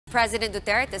President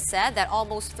Duterte said that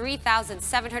almost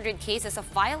 3,700 cases of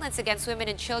violence against women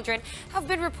and children have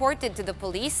been reported to the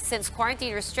police since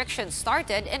quarantine restrictions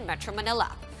started in Metro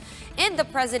Manila. In the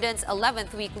president's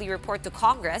 11th weekly report to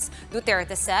Congress,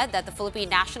 Duterte said that the Philippine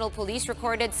National Police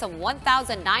recorded some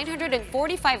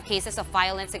 1,945 cases of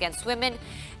violence against women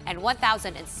and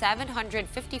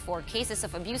 1,754 cases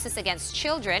of abuses against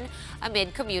children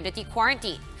amid community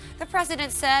quarantine. The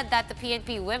president said that the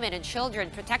PNP Women and Children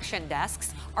Protection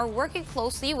Desks are working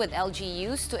closely with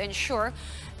LGUs to ensure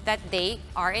that they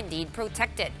are indeed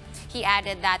protected. He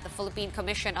added that the Philippine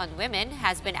Commission on Women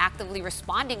has been actively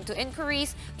responding to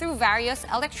inquiries through various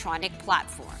electronic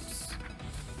platforms.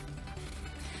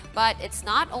 But it's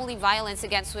not only violence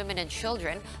against women and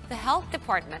children. The health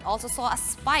department also saw a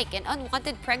spike in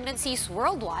unwanted pregnancies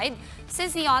worldwide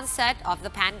since the onset of the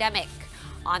pandemic.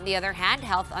 On the other hand,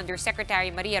 Health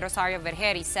Undersecretary Maria Rosario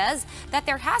Vergeri says that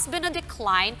there has been a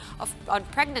decline on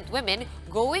pregnant women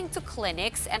going to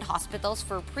clinics and hospitals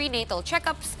for prenatal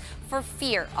checkups for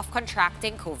fear of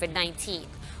contracting COVID-19.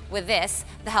 With this,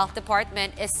 the health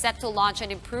department is set to launch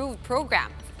an improved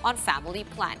program on family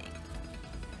planning.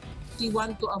 We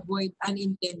want to avoid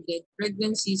unintended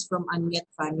pregnancies from unmet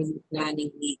family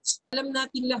planning needs. Alam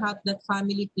natin lahat that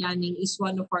family planning is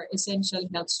one of our essential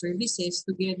health services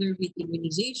together with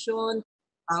immunization,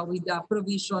 with the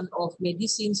provision of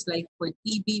medicines like for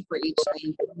TB, for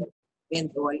HIV,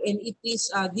 and all. And it is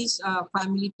these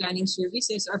family planning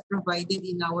services are provided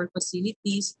in our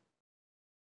facilities